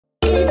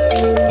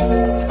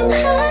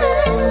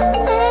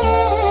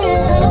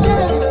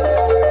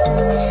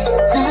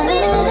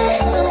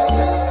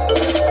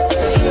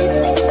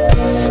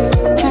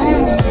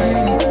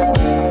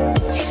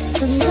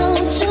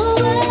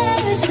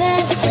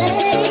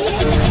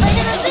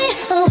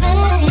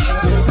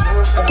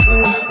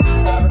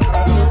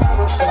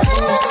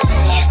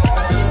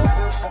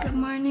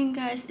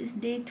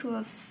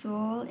of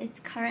Seoul. It's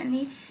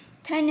currently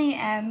 10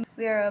 a.m.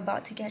 We are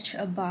about to catch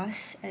a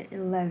bus at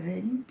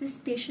 11. This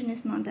station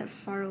is not that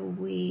far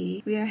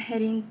away. We are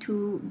heading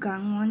to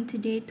Gangwon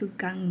today, to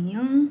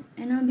Gangneung.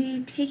 And I'll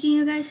be taking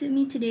you guys with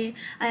me today.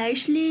 I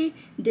actually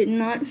did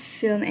not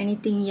film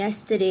anything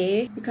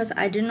yesterday because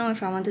I didn't know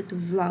if I wanted to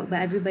vlog,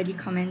 but everybody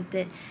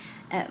commented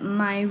at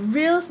my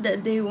reels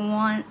that they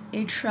want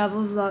a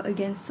travel vlog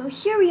again. So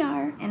here we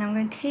are. And I'm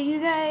gonna take you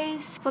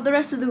guys for the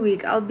rest of the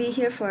week. I'll be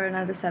here for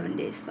another 7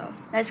 days, so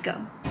let's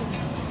go.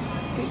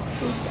 This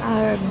is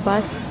our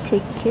bus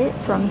ticket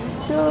from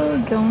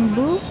Seoul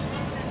Gyeongbu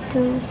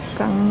to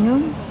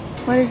Gangneung.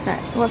 What is that?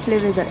 What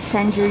flavor is that?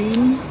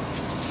 Tangerine?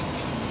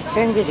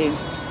 Tangerine.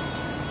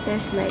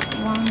 There's like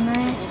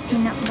walnut,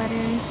 peanut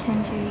butter,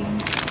 tangerine.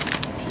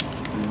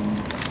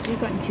 We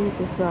got juice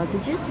as well. The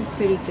juice is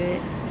pretty good.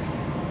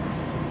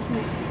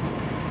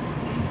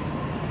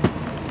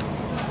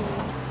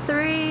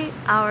 3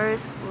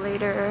 hours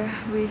later,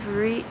 we've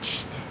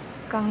reached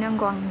Gangneung,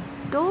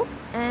 Gwangdo,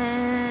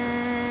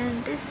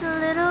 and it's a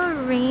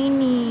little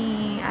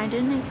rainy. I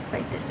didn't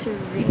expect it to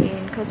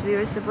rain because we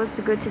were supposed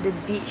to go to the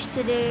beach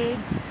today,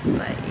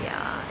 but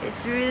yeah,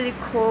 it's really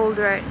cold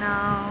right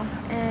now.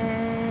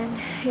 And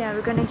yeah,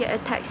 we're gonna get a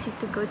taxi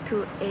to go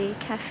to a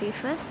cafe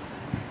first.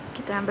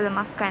 Kita orang belum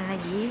makan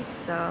lagi,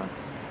 so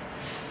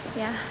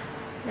yeah,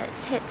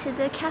 let's head to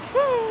the cafe.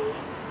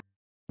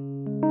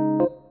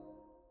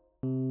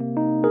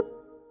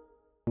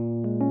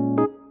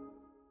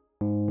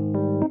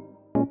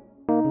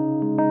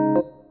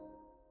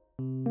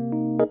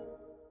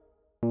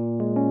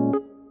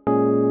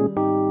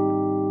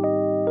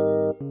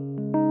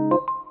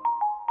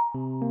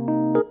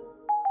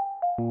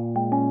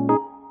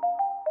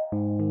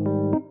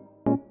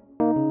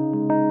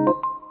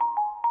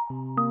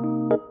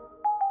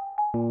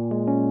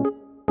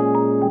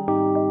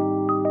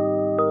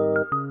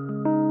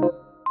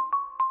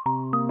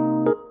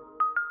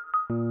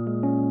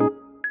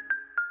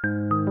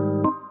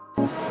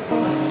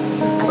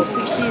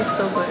 Is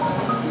so good.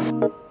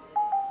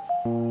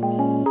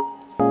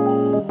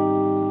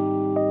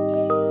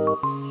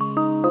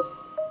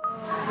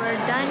 We're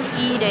done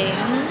eating.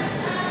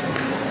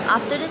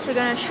 After this, we're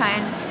gonna try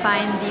and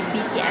find the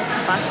BTS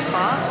bus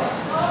stop.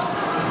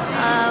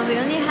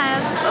 We only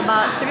have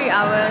about 3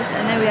 hours,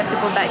 and then we have to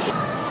go back to,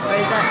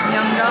 where is that?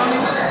 Myeongdong.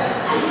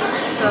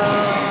 So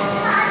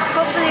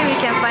hopefully we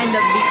can find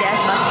the BTS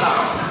bus stop.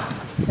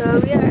 So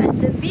we are at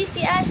the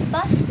BTS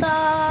bus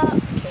stop.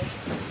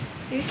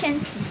 You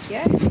can see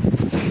here,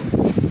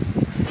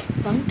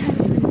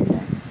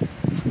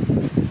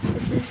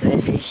 this is where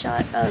they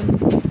shot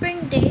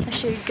Spring Day. I'll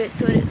show you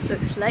guys what it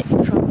looks like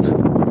from.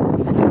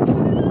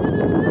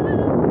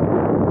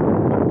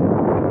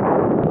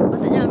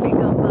 Sepatutnya ambil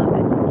gambar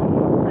kat sini,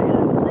 so it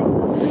looks like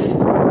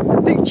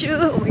a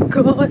picture. Oh my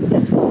god!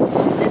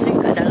 And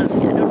then kat dalam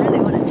ni, I don't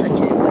really want to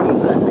touch it, but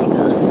you got like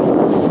a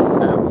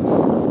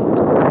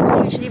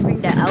I usually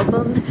bring the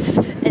album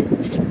and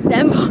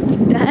stamp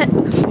on that.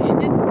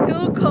 It's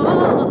too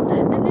cold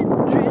and it's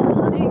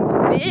drizzling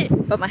a bit,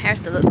 but my hair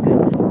still looks good.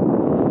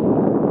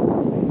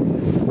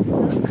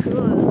 So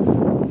cool.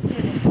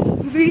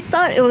 We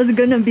thought it was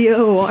gonna be a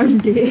warm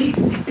day.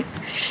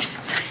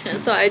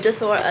 So I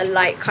just wore a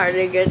light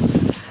cardigan.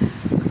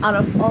 Out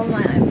of all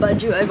my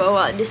baju I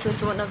bawa, this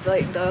was one of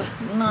like the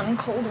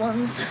non-cold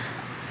ones.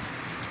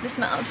 This is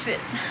my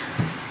outfit.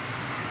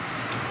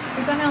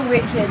 We're gonna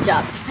wait here,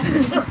 Jap. I'm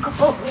so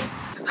cold.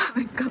 Oh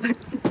my god.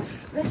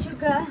 Where's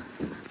sugar?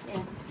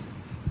 Yeah.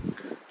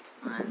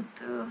 1,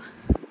 2.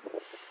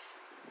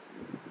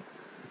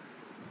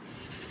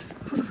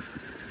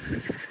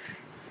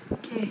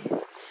 Okay.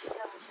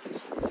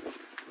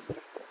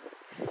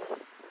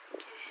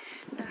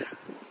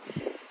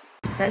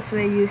 That's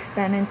where you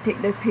stand and take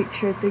the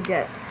picture to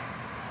get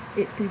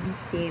it to be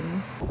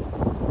same.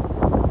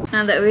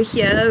 Now that we're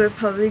here, we're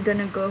probably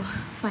gonna go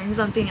find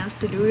something else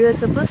to do. We were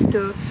supposed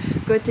to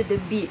go to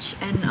the beach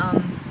and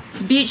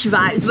beach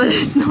vibes, but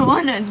there's no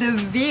one at the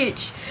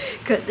beach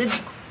because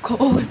it's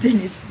cold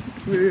and it's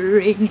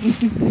raining.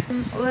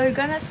 We're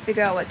gonna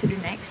figure out what to do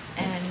next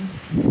and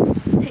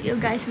take you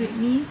guys with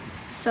me.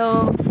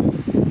 So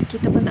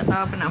kita pun tak tahu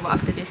apa nak buat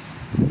after this.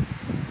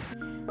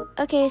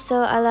 Okay,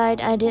 so I lied.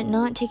 I did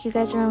not take you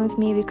guys around with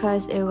me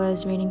because it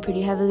was raining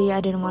pretty heavily. I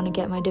didn't want to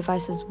get my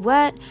devices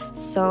wet,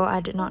 so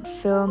I did not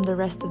film the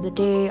rest of the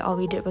day. All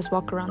we did was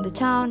walk around the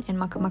town and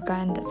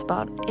makan-makan. That's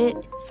about it.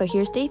 So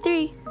here's day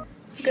 3.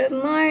 Good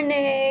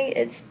morning.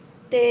 It's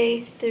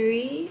day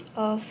 3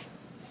 of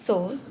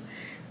Seoul.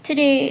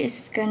 Today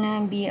is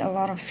gonna be a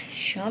lot of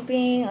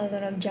shopping, a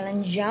lot of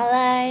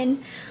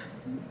jalan-jalan.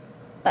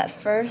 But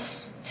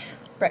first,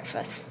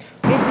 breakfast.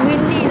 It's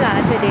windy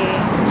lah today.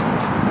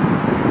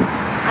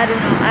 I don't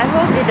know. I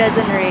hope it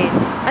doesn't rain.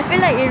 I feel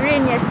like it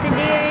rained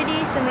yesterday already,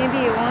 so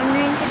maybe it won't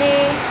rain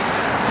today.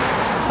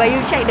 But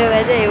you check the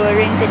weather, it will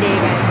rain today,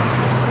 right?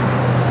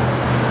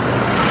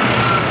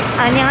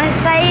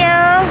 안녕하세요.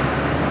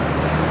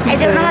 I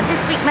don't know how to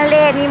speak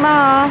Malay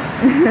anymore.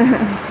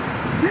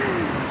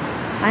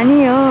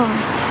 아니요.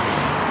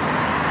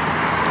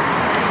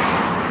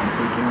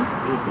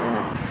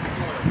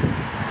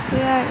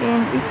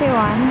 in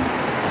Itaewon.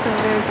 So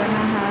we're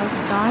gonna have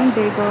dawn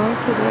bagel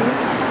today.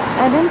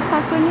 Adam's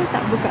taco ni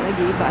tak buka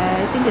lagi, but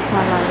I think it's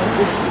halal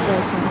if you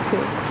guys want to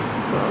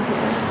go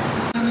here.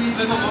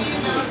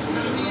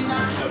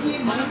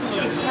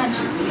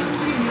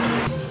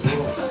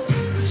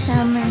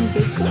 Salmon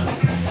bacon,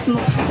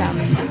 smoked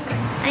salmon bacon.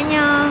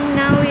 Annyeong!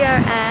 Now we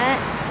are at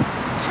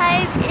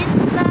Type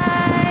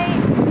Inside.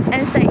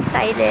 I'm so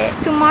excited.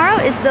 Tomorrow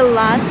is the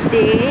last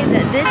day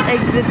that this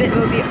exhibit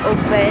will be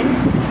open.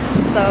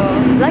 So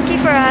lucky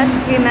for us,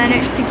 we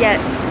managed to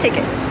get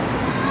tickets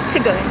to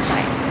go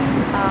inside.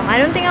 I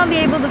don't think I'll be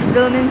able to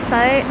film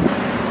inside.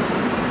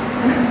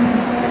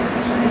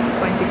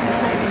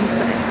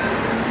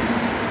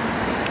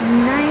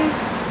 Nice.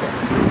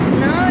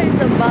 Now it's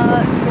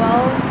about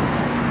 12.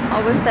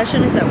 Our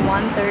session is at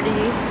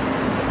 1:30.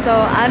 So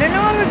I don't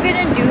know what we're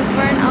gonna do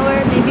for an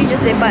hour. Maybe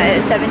just lepak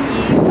at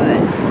 7E, but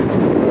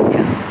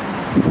yeah.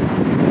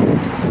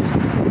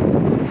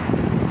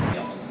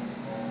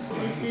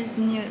 This is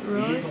Nude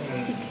Rose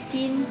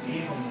 16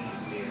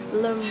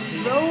 Le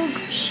Rogue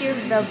Sheer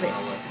Velvet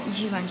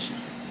Givenchy.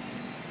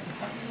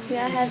 We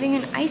are having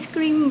an ice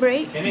cream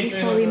break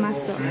before we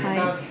masuk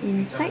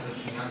inside.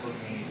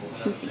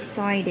 She's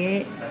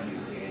excited.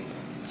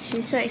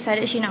 She's so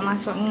excited she nak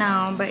masuk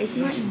now, but it's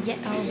not yet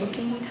our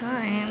booking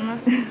time.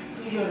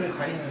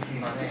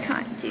 We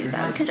can't do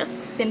that. We can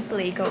just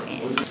simply go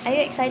in. Are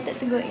you excited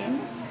to go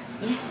in?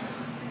 Yes,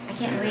 I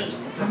can't wait.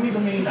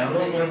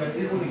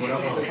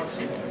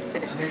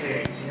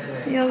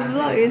 Your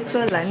vlog is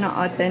so like not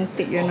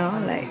authentic, you know,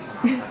 like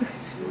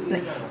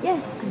like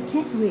yes, I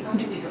can't wait.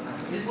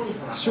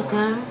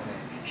 Sugar,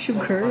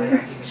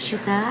 Sugar.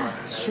 sugar,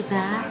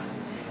 sugar.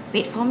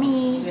 Wait for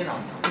me.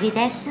 I'll be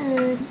there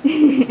soon.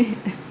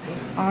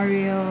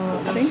 Oreo,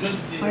 apa ni?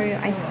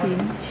 Oreo ice cream.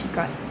 She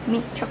got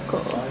mint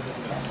choco.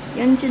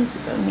 Yeonjun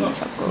suka mint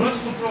choco.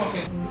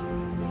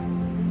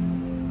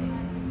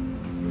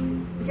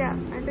 Sekejap,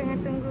 I tengah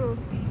tunggu.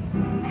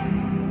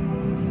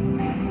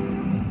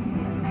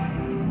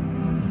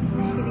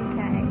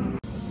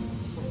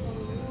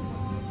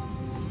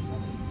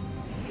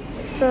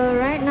 So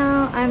right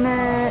now I'm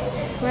at,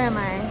 where am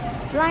I?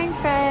 Blind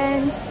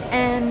Friends,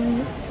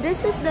 and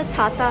this is the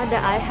tata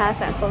that I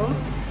have at home.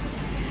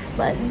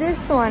 But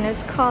this one is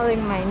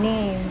calling my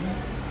name.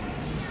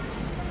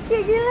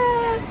 Cute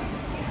gila!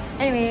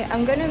 Anyway,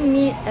 I'm gonna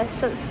meet a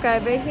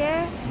subscriber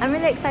here. I'm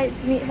really excited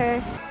to meet her.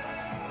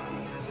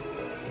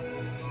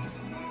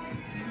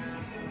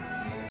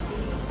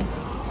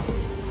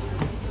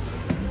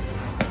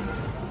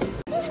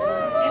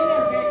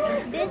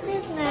 This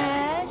is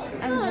Nash.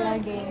 I'm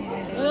vlogging.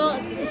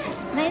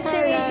 Nice to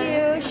meet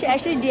you. She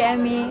actually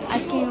DM'd me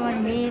asking me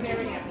to meet.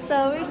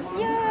 So we're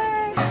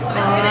here.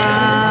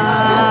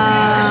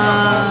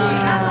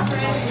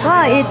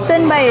 Wow, it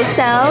turned by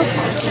itself.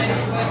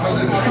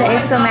 That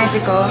is so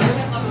magical.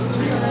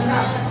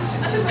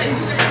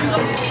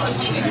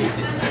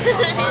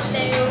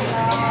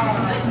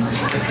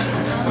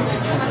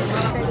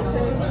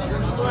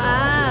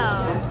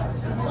 Wow.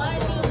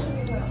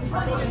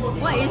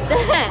 What is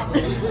that?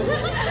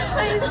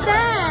 What is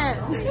that?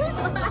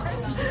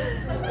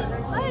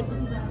 What?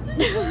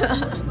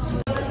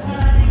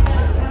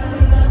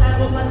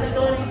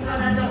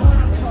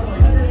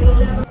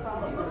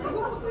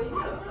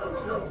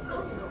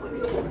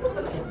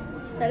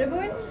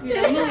 Telephone? You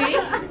don't know it?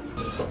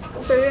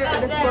 So we're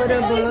at the photo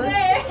booth.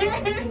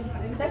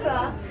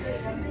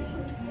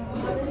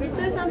 We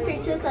took some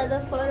pictures at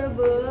the photo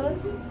booth.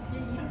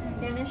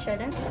 You wanna show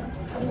them?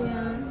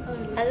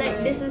 Yeah. I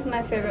like, this is my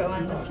favorite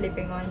one, the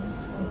sleeping one.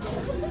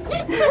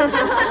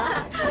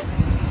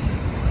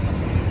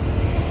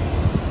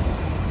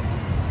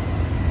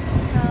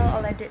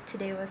 All I did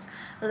today was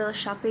a little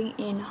shopping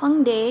in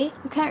Hongdae.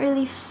 You can't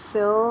really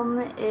film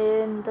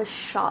in the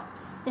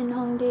shops in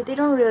Hongdae. They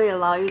don't really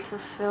allow you to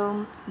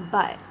film,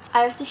 but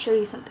I have to show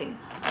you something.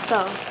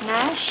 So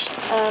Nash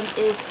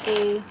is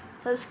a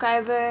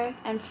subscriber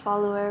and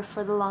follower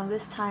for the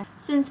longest time,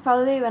 since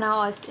probably when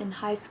I was in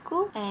high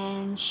school,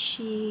 and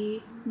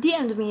she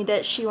DM'd me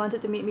that she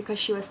wanted to meet me because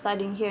she was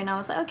studying here, and I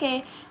was like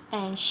okay,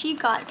 and she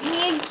got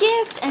me a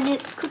gift, and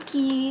it's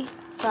Cookie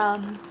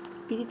from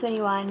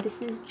BT21. This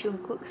is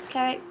Jungkook's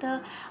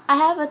character. I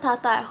have a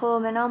tata at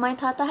home, and now my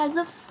tata has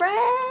a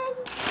friend.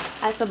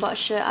 I also bought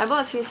shirt. I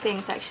bought a few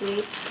things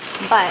actually,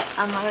 but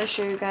I'm not gonna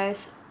show you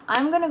guys.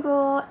 I'm gonna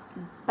go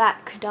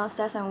back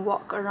downstairs and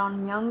walk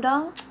around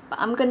Myeongdong, but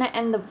I'm gonna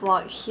end the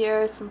vlog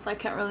here since I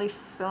can't really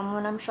film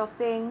when I'm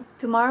shopping.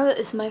 Tomorrow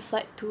is my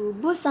flight to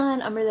Busan.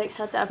 I'm really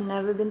excited. I've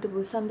never been to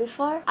Busan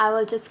before. I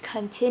will just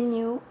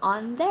continue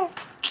on there.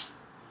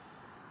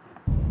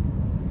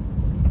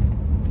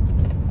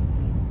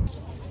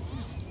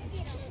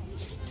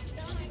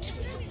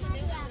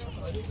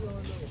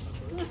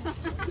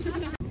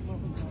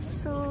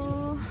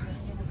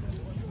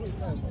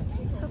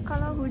 So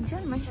kalau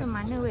hujan macam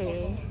mana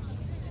weh?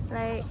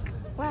 Like,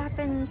 what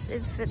happens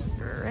if it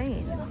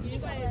rains?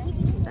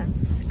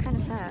 That's kind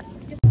of sad.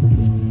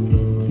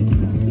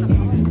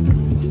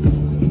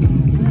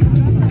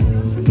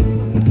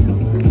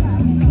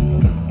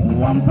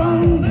 Wow. I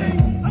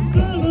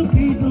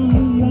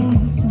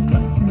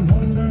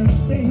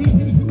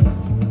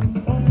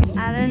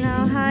don't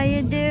know how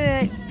you do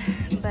it,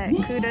 but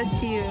kudos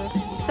to you.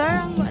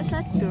 Seorang buat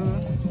satu.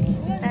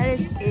 That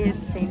is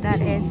insane.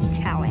 That is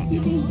talent.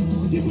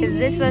 If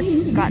this was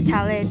Got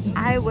Talent,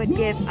 I would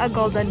give a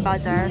golden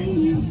buzzer.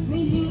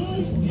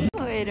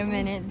 Wait a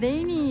minute,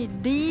 they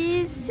need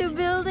these to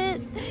build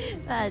it?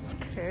 That's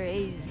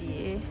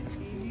crazy.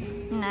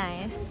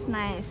 Nice,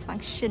 nice.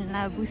 Function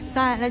lah,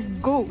 Busan. Let's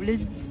go,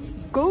 let's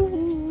go.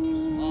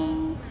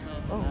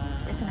 Oh,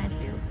 that's a nice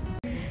view.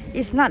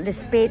 It's not the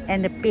spade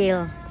and the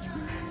pail.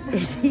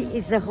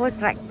 It's the whole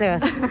tractor.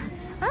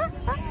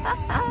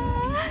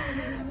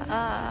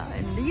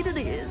 Indeed it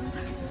is.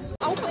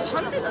 So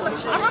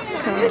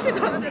here's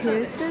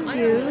the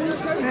view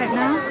right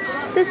now.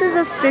 This is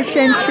a fish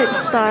and chip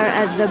star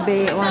at the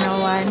Bay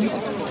 101.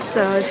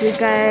 So if you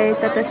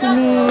guys datang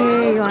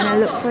sini, you wanna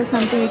look for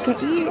something you can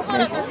eat,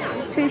 there's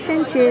fish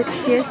and chips.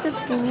 Here's the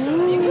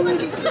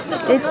food.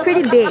 It's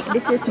pretty big.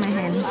 This is my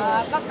hand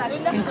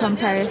in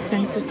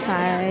comparison to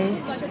size.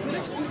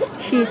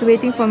 She's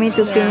waiting for me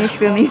to finish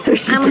filming so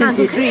she can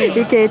eat.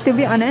 Okay, to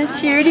be honest,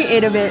 she already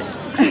ate a bit.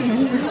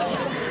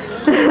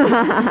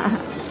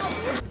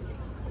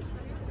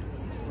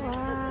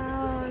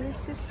 Wow,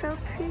 this is so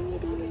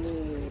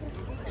pretty.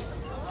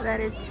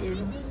 That is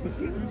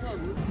insane.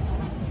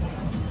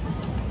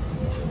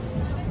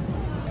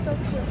 So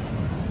cute.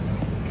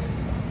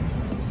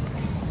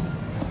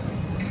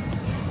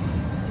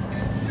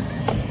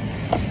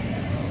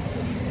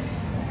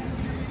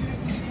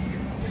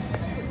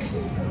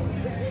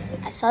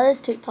 I saw this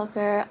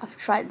TikToker. I've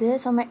tried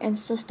this on my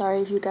Insta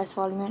story. If you guys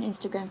follow me on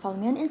Instagram,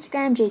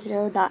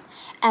 j0.ms.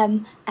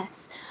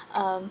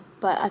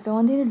 But I've been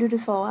wanting to do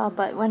this for a while,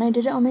 but when I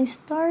did it on my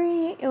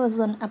story, it was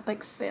an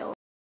epic fail.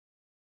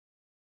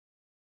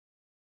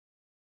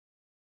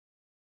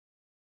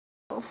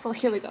 So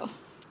here we go.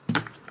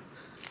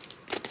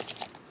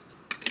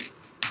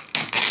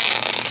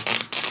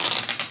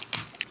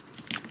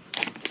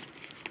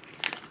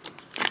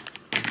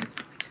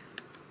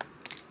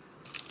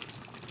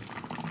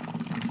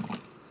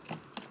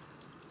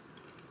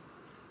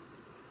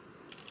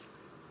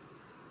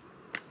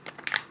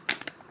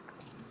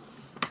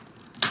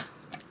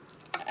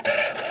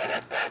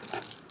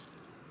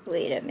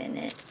 Wait a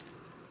minute.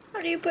 How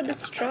do you put the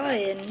straw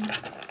in?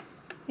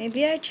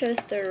 Maybe I chose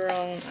the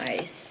wrong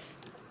ice.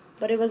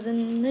 But it was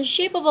in the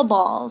shape of a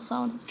ball, so I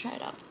wanted to try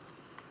it out.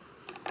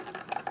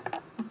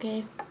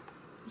 Okay.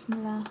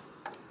 Bismillah.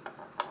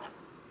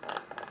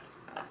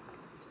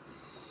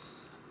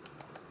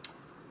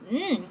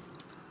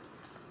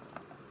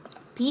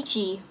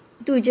 Peachy.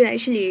 Dude,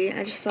 actually,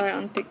 I just saw it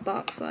on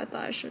TikTok, so I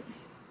thought I should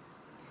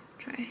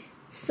try.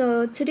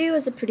 So today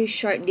was a pretty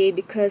short day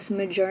because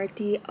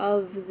majority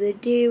of the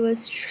day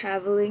was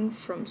traveling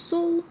from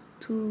Seoul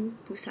to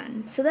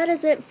Busan. So that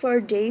is it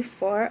for day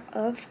 4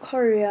 of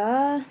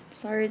Korea.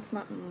 Sorry it's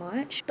not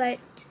much, but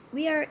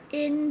we are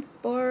in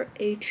for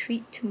a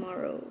treat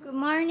tomorrow. Good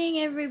morning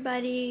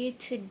everybody.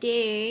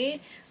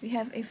 Today we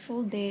have a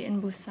full day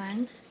in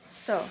Busan.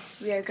 So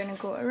we are gonna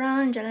go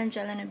around,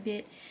 jalan-jalan a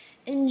bit,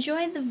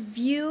 enjoy the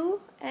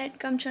view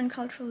at Gamcheon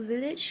Cultural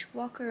Village,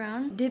 walk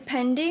around.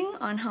 Depending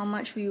on how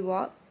much we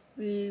walk,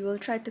 we will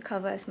try to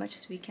cover as much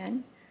as we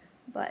can,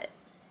 but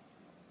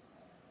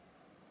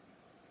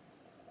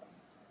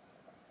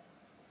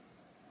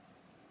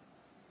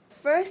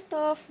first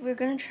off, we're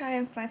gonna try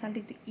and find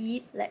something to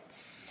eat.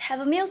 Let's have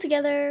a meal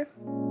together.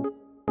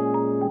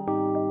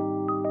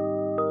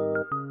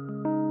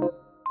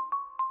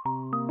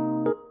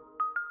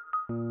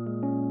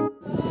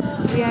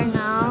 We are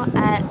now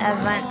at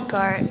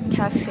Avant-Garde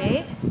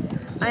Cafe.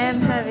 I am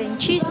having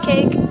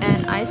cheesecake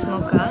and ice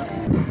mocha.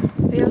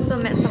 We also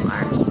met some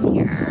armies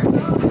here.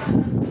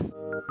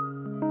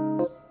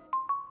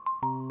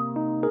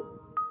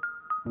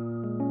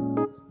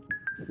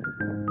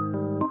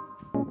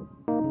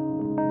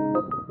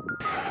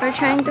 We're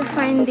trying to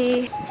find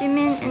the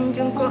Jimin and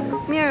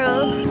Jungkook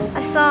mural.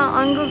 I saw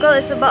on Google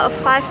it's about a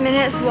 5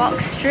 minutes walk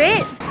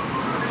straight.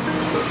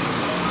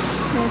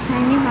 The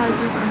tiny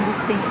houses on this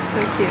thing, it's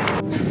so cute.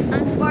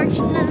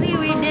 Unfortunately,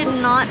 we did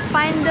not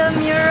find the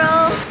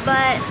mural,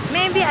 but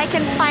maybe I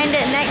can find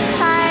it next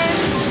time.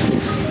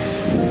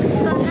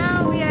 So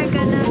now we are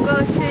gonna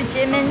go to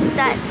Jimin's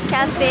Stats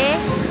Cafe.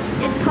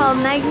 It's called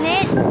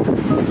Magnet,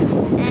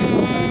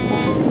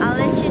 and I'll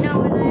let you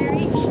know when I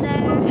reach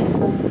there.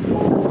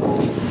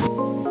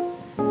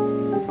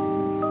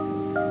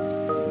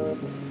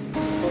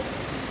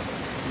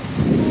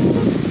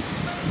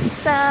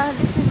 So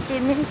this is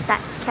Jimin's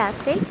Stats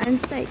Cafe. I'm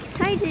so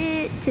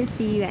excited to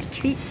see what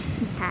treats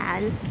he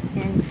has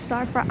in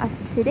store for us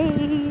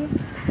today.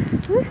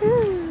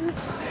 Woohoo!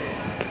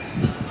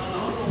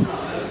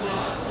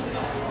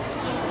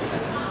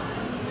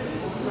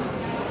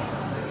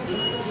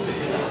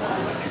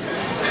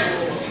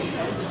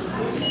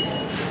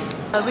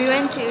 We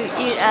went to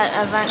eat at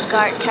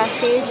Avant-Garde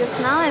Cafe just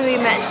now and we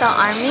met some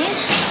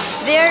armies.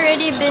 They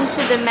already been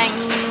to the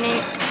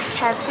Magnet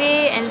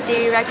Cafe and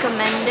they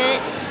recommended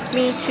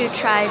me to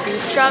try the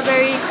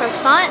strawberry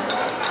croissant,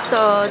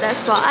 so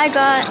that's what I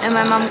got, and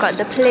my mom got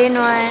the plain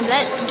one.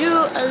 Let's do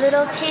a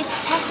little taste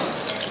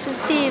test to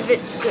see if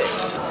it's good.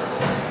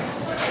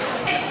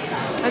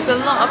 There's a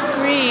lot of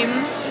cream,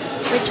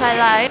 which I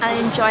like. I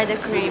enjoy the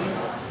cream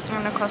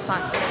on the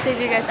croissant. So if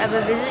you guys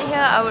ever visit here,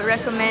 I would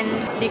recommend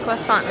the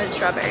croissant with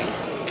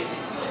strawberries.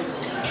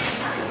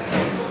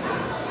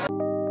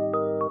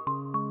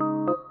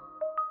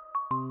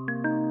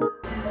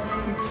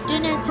 It's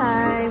dinner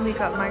time. We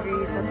got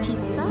margarita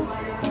pizza.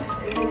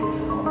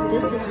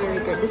 This is really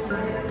good. This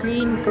is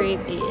green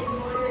grape beans.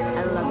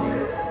 I love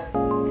it.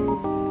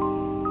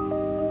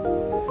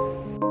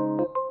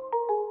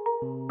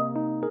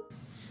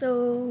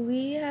 So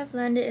we have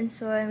landed in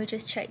Seoul and we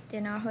just checked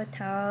in our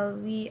hotel.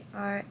 We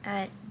are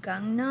at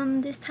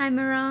Gangnam this time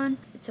around.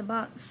 It's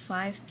about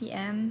 5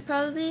 p.m.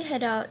 Probably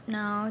head out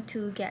now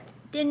to get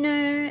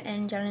dinner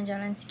and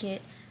jalan-jalan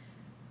sikit.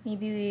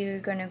 Maybe we're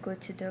gonna go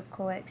to the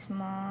COEX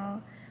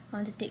Mall. I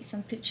want to take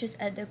some pictures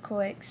at the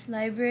COEX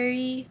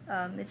Library.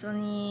 It's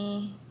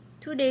only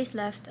 2 days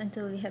left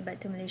until we head back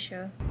to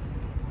Malaysia.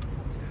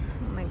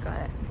 Oh my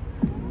god.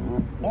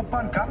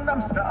 Open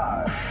Gangnam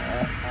Style.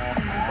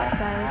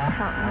 Guys,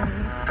 help me.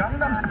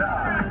 Gangnam Oh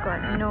Style. my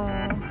god, no.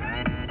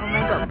 Oh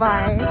my god,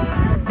 bye.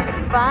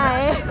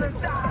 Bye.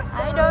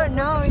 I don't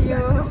know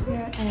you.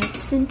 We're at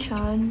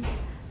Sinchon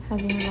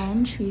having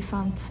lunch. We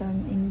found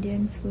some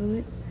Indian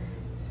food.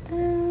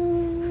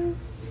 Ta-da!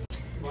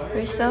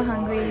 We're so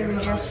hungry, we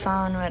just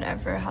found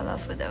whatever halal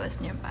food that was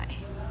nearby.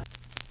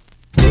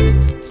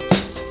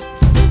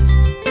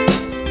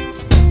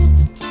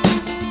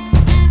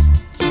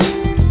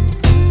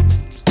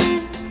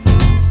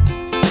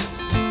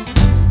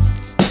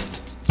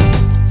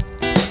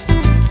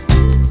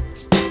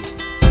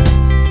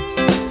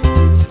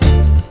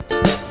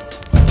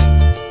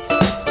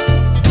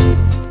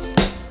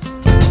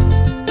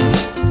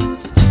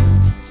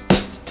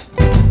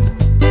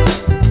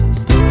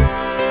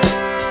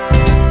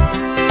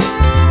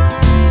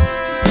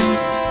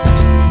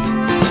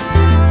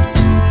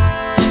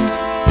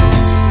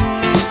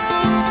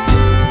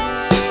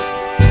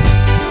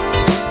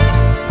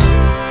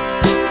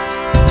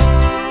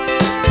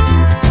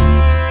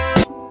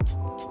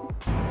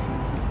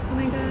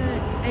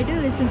 I do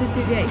listen to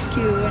TVXQ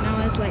when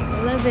I was like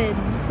 11,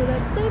 so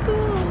that's so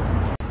cool.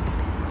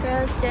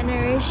 Girls'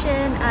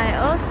 Generation I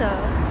also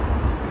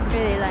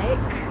really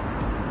like.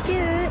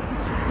 Cute.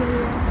 Who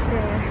else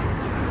there?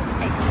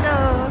 EXO.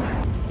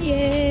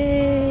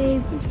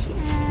 Yay!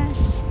 BTS.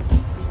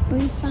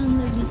 We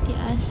found the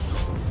BTS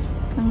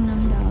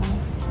Gangnam doll.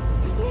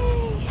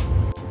 Yay!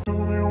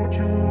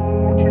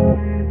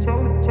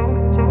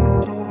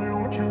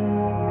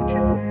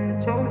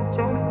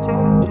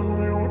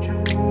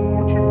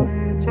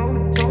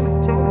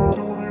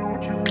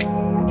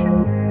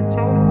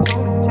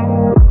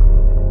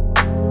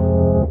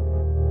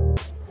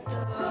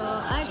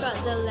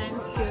 The lamb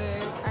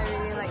skewers. I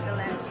really like the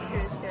lamb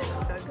skewers. They're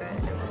so good.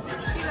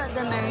 She got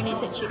the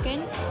marinated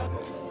chicken.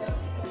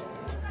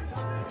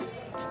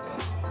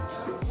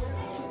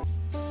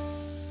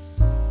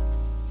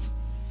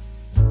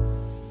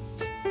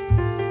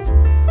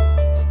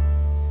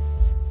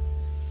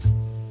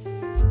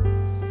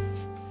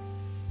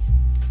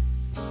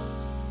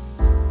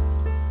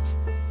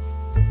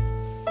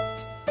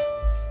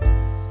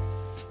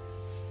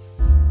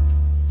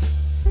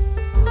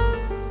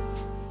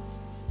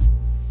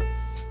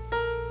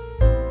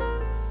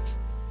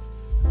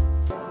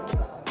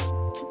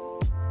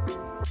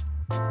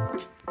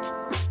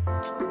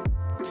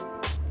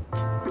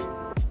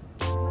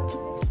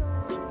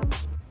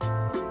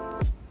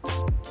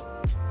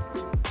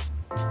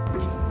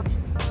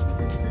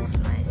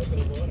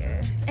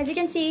 As you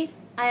can see,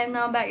 I am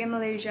now back in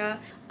Malaysia.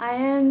 I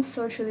am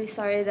so truly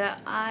sorry that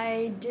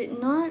I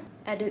did not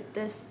edit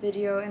this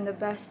video in the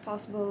best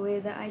possible way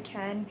that I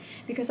can,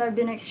 because I've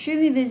been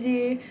extremely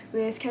busy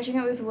with catching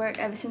up with work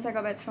ever since I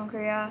got back from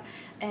Korea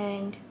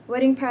and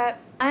wedding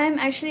prep. I'm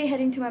actually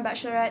heading to my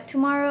bachelorette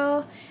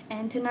tomorrow,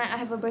 and tonight I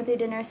have a birthday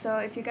dinner, so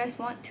if you guys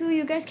want to,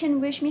 you guys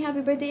can wish me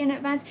happy birthday in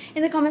advance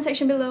in the comment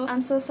section below.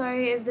 I'm so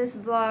sorry if this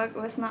vlog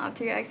was not up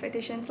to your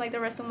expectations like the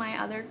rest of my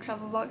other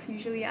travel vlogs.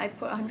 Usually I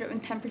put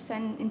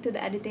 110% into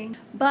the editing,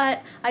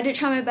 but I did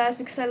try my best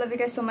because I love you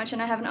guys so much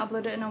and I haven't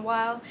uploaded in a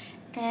while.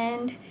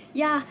 And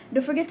yeah,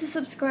 don't forget to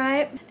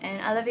subscribe,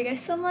 and I love you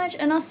guys so much,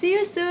 and I'll see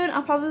you soon.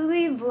 I'll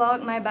probably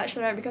vlog my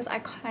bachelorette because I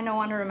kind of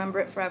want to remember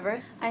it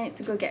forever. I need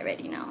to go get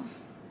ready now.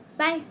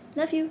 Bye!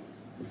 Love you!